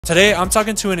Today, I'm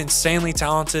talking to an insanely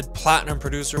talented platinum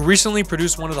producer who recently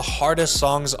produced one of the hardest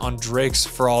songs on Drake's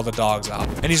For All the Dogs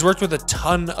album. And he's worked with a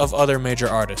ton of other major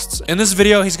artists. In this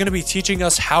video, he's going to be teaching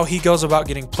us how he goes about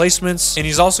getting placements, and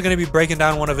he's also going to be breaking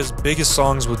down one of his biggest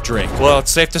songs with Drake. Well, it's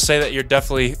safe to say that you're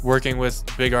definitely working with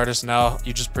big artists now.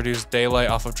 You just produced Daylight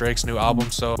off of Drake's new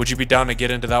album, so would you be down to get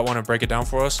into that one and break it down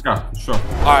for us? Yeah, sure.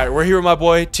 All right, we're here with my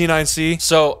boy T9C.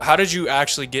 So how did you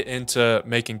actually get into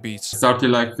making beats? I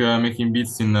started making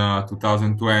beats in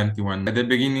 2020 when at the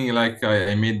beginning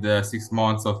I made 6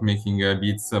 months of making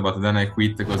beats, but then I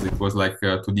quit because it was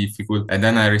too difficult, and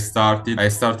then I restarted. I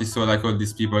started saw all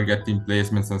these people getting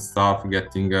placements and stuff,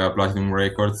 getting platinum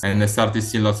records, and I started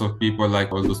seeing lots of people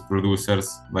all those producers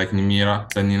like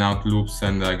Nimira sending out loops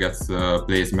and gets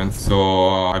placements.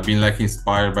 So I've been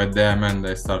inspired by them, and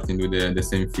I started to do the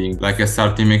same thing. I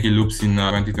started making loops in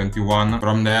 2021.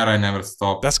 From there I never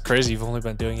stopped. That's crazy. You've only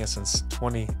been doing it since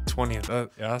 2020.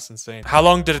 Yeah, that's insane. How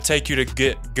long did it take you to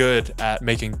get good at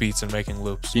making beats and making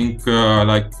loops? I think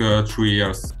 2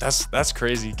 years. That's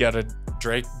crazy. You got a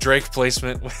Drake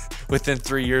placement within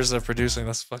 3 years of producing.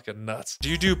 That's fucking nuts. Do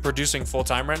you do producing full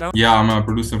time right now? Yeah, I'm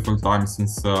producing full time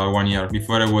since 1 year.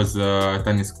 Before I was a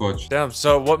tennis coach. Damn.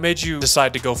 So what made you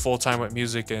decide to go full time with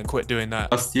music and quit doing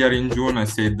that? Last year in June, I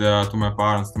said to my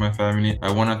parents, to my family,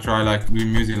 I want to try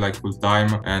doing music full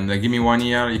time, and give me 1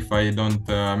 year. If I don't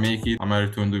make it, I'm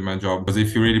ready to do my job. Because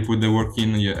if you really put the work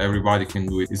in, everybody can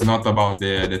do it. It's not about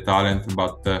the talent,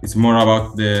 but it's more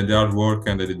about the hard work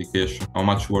and the dedication. How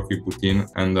much work you put in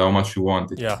and how much you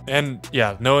want it. Yeah, and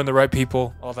yeah, knowing the right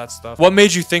people, all that stuff. What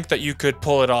made you think that you could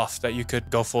pull it off, that you could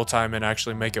go full time and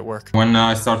actually make it work? When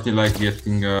I started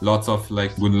getting lots of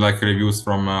good reviews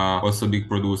from also big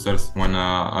producers, when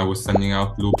I was sending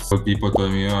out loops, so people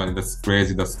told me, oh, that's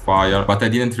crazy, that's fire. But I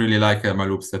didn't really like my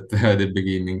loops at the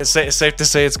beginning. It's safe to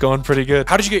say it's going pretty good.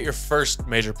 How did you get your first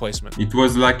major placement? It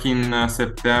was in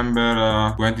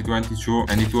September 2022,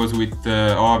 and it was with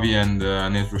Ovi and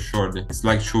Netro Shorty. It's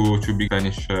two big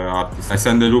Spanish artists. I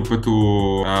sent the loop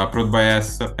to Prod by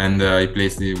S, and I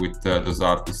placed it with those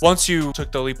artists. Once you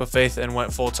took the leap of faith and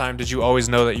went full time, did you always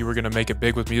know that you were going to make it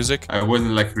big with music? I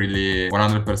wasn't really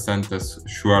 100%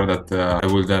 sure that I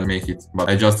would make it, but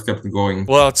I just kept going.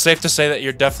 Well, it's safe to say that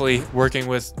you're definitely working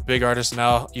with big artists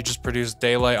now. You just produced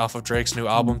Daylight off of Drake's new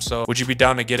album, so would you be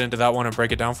down to get into that one and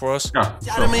break it down for us? Yeah,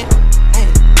 sure.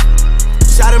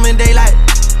 Shot him in daylight.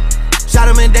 Shot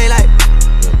him in daylight.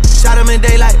 Shot him in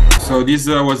daylight. So this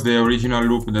was the original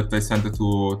loop that I sent to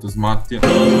Smatti.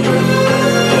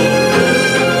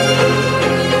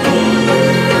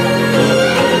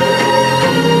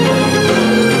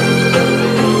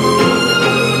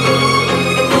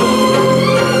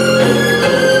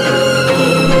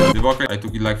 The vocal, I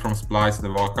took it from Splice, the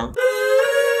vocal.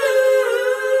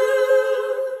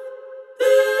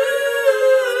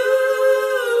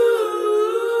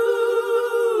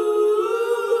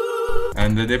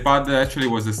 And the pad actually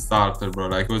was a starter,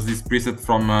 bro. It was this preset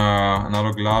from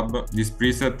Analog Lab. This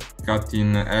preset cut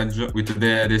in Edge with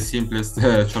the simplest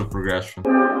chord progression.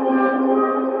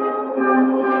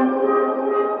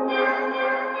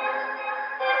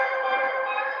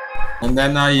 And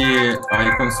then I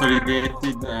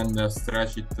consolidated and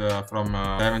stretched it from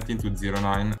 17 to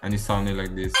 09, and it sounded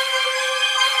like this.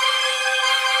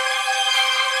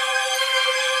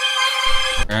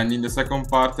 And in the second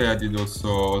part I added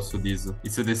also this.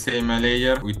 It's the same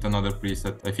layer with another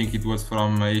preset. I think it was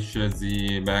from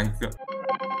HZ Bank.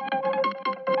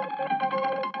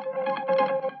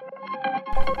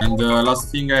 And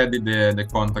last thing I added the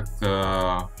contact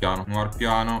piano, noir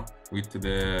piano with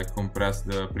the compressed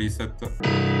preset.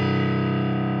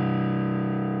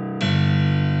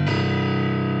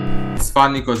 It's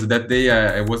funny because that day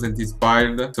I wasn't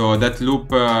inspired, so that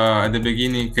loop at the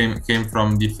beginning came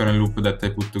from different loop that I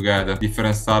put together,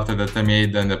 different starter that I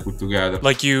made and I put together.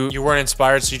 Like you weren't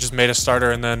inspired, so you just made a starter,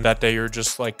 and then that day you're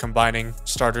just combining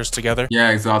starters together?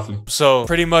 Yeah, exactly. So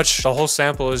pretty much the whole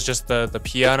sample is just the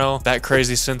piano, that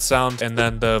crazy synth sound, and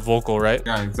then the vocal, right?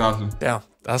 Yeah, exactly. Yeah.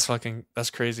 That's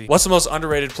crazy. What's the most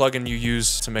underrated plugin you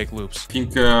use to make loops? I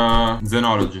think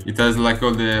Xenology. It has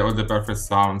all the perfect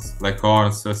sounds, like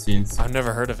horns, synths. I've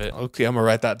never heard of it. Okay, I'm gonna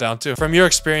write that down too. From your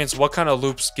experience, what kind of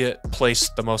loops get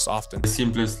placed the most often? The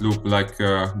simplest loop,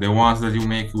 the ones that you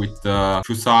make with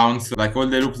 2 sounds. All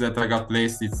the loops that I got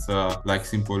placed, it's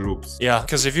simple loops. Yeah,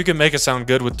 because if you can make it sound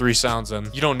good with 3 sounds, then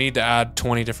you don't need to add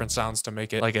 20 different sounds to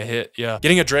make it a hit. Yeah.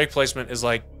 Getting a Drake placement is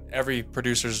every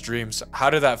producer's dreams. How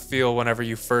did that feel whenever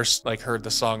you first heard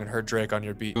the song and heard Drake on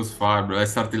your beat? It was fire, bro. I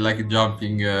started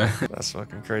jumping. That's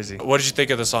fucking crazy. What did you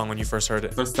think of the song when you first heard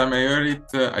it? First time I heard it,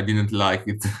 I didn't like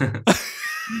it.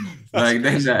 Like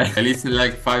then I listened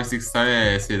like 5, 6 times.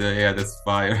 I said, yeah, that's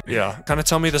fire. Yeah. Kind of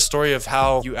tell me the story of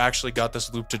how you actually got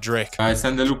this loop to Drake. I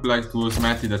sent the loop like to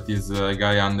Smetty, that is a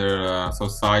guy under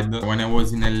Southside. When I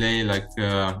was in LA, like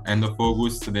end of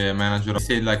August, the manager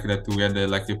said like that we had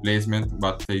like a placement,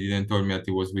 but he didn't tell me that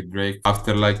he was with Drake.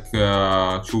 After like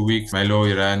 2 weeks, my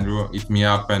lawyer Andrew hit me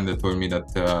up and told me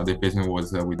that the placement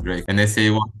was with Drake. And I say,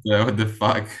 what the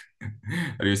fuck?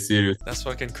 Are you serious? That's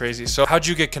fucking crazy. So how'd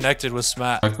you get connected with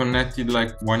Smat? I connected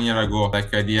like 1 year ago.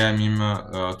 Like I DM him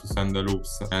to send the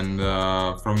loops, and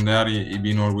from there he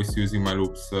been always using my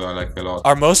loops like a lot.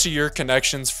 Are most of your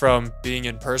connections from being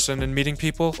in person and meeting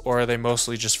people, or are they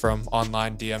mostly just from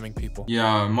online DMing people?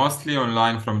 Yeah, mostly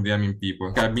online from DMing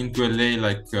people. I've been to LA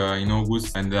like in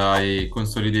August, and I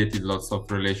consolidated lots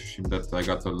of relationships that I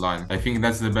got online. I think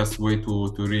that's the best way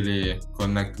to really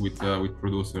connect with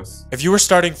producers. If you were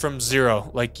starting from zero,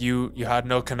 like you had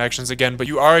no connections again, but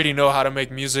you already know how to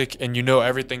make music and you know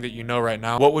everything that you know right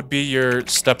now, what would be your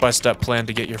step-by-step plan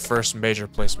to get your first major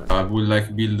placement? I would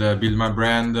like build my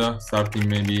brand, starting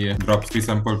maybe drop 3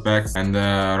 sample packs and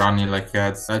running like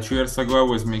ads. 2 years ago I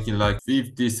was making like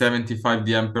 50, 75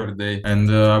 DM per day, and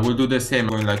I will do the same,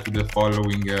 going like to the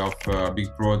following of big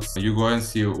pros. You go and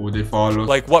see who they follow.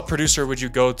 Like what producer would you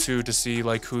go to see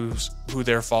like who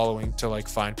they're following to like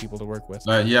find people to work with?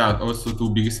 Yeah, also to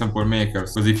big sample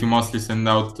makers, because if you mostly send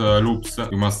out loops,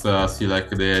 you must see like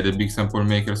the big sample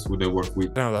makers who they work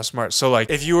with. No, that's smart. So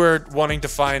like if you were wanting to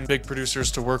find big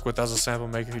producers to work with as a sample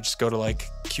maker, you just go to like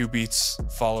Q-Beats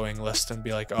following list and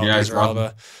be like, oh, yeah, these are all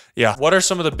the... Yeah. What are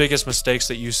some of the biggest mistakes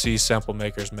that you see sample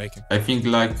makers making? I think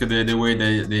like the way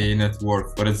they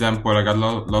network. For example, I got a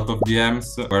lot of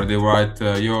DMs where they write,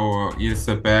 yo, here's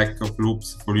a pack of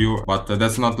loops for you. But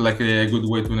that's not like a good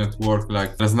way to network.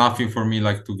 Like there's nothing for me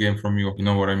like to gain from you. You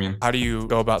know what I mean? How do you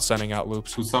go about sending out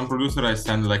loops? To some producer, I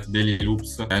send like daily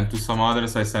loops. And to some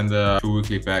others, I send a 2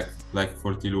 weekly pack, like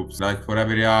 40 loops. Like for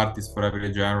every artist, for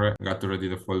every genre, I got already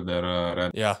the folder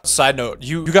ready. Yeah. Side note,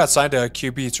 you got signed to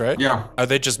Q-Beats, right? Yeah. Are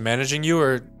they just managing you,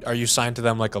 or are you signed to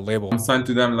them like a label? I'm signed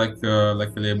to them like a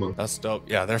label. That's dope.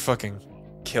 Yeah, they're fucking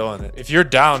killing it. If you're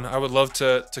down, I would love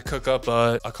to cook up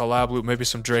a collab loop, maybe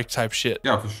some Drake type shit.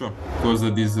 Yeah, for sure. Because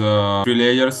these 3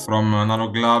 layers from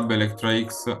Analog Lab, Electra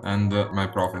X, and My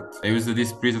Prophet. I used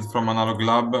this preset from Analog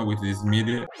Lab with this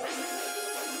MIDI.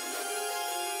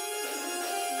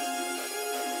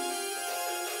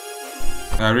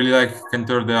 I really like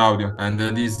contour the audio, and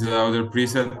this other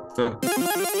preset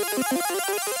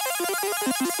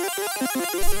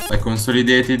I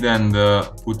consolidated and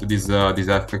put these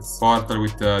effects. Portal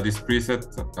with this preset,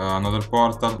 another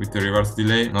portal with the reverse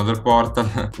delay, another portal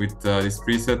with this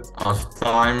preset, half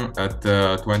time at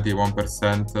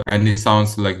 21%, and it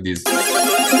sounds like this.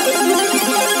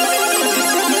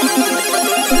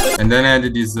 And then I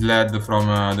added this LED from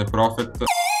the Prophet.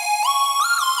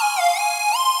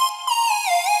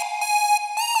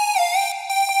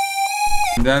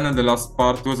 And then the last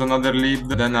part was another lead,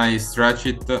 then I stretch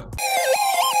it.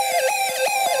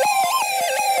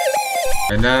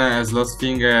 And then as last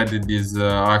thing I added this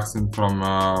accent from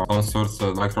some source,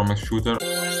 like from a shooter.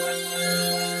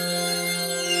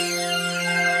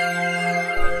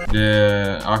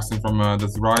 The accent from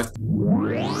That's Right.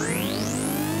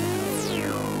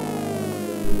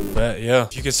 Bet, yeah.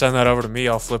 If you could send that over to me,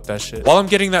 I'll flip that shit. While I'm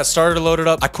getting that starter loaded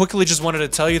up, I quickly just wanted to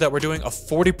tell you that we're doing a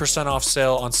 40% off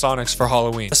sale on Sonics for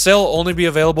Halloween. The sale will only be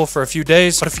available for a few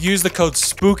days, but if you use the code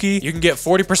SPOOKY, you can get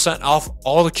 40% off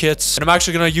all the kits. And I'm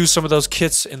actually gonna use some of those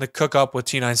kits in the cook up with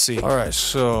T9C. All right,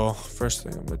 so first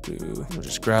thing I'm gonna do, I'm gonna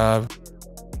just grab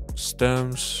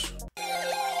stems.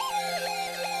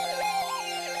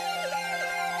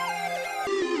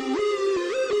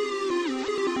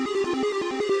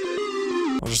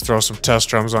 I'll just throw some test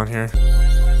drums on here.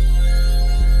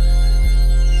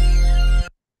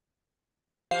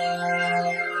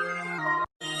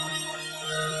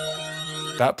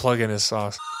 That plugin is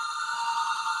sauce.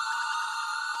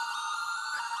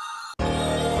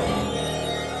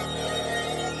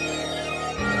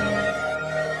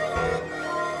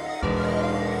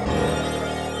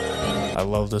 I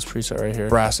love this preset right here.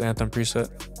 Brass Anthem preset.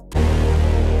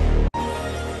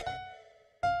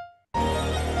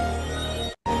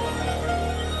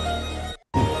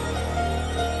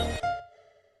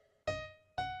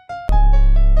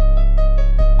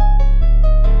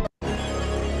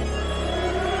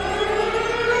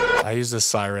 I use this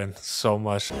siren so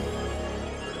much.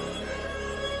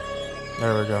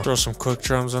 There we go. Throw some quick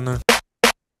drums in there.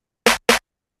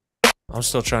 I'm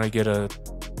still trying to get a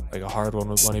hard one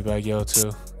with Moneybag Yo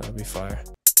too. That'd be fire.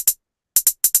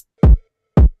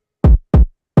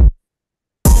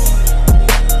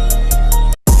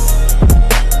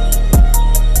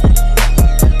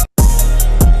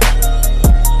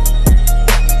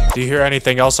 Do you hear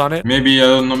anything else on it? Maybe, I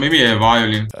don't know, maybe a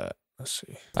violin. Let's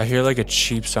see. I hear like a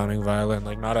cheap sounding violin,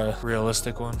 like not a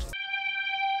realistic one.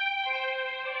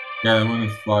 Yeah, that one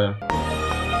is fire.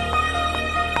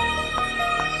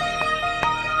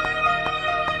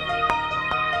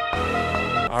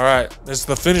 All right, this is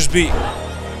the finished beat.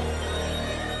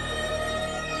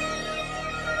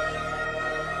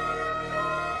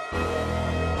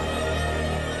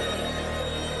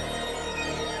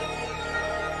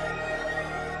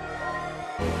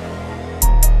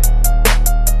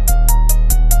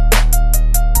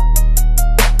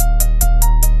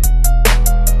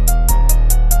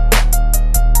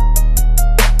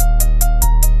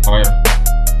 Fire.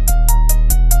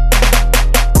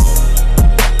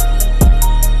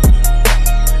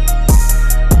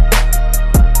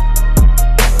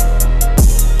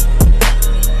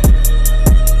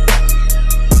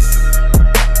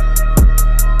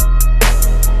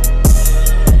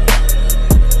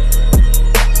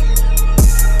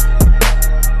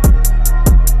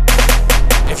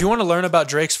 If you want to learn about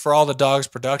Drake's For All the Dogs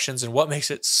productions and what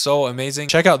makes it so amazing,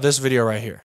 check out this video right here.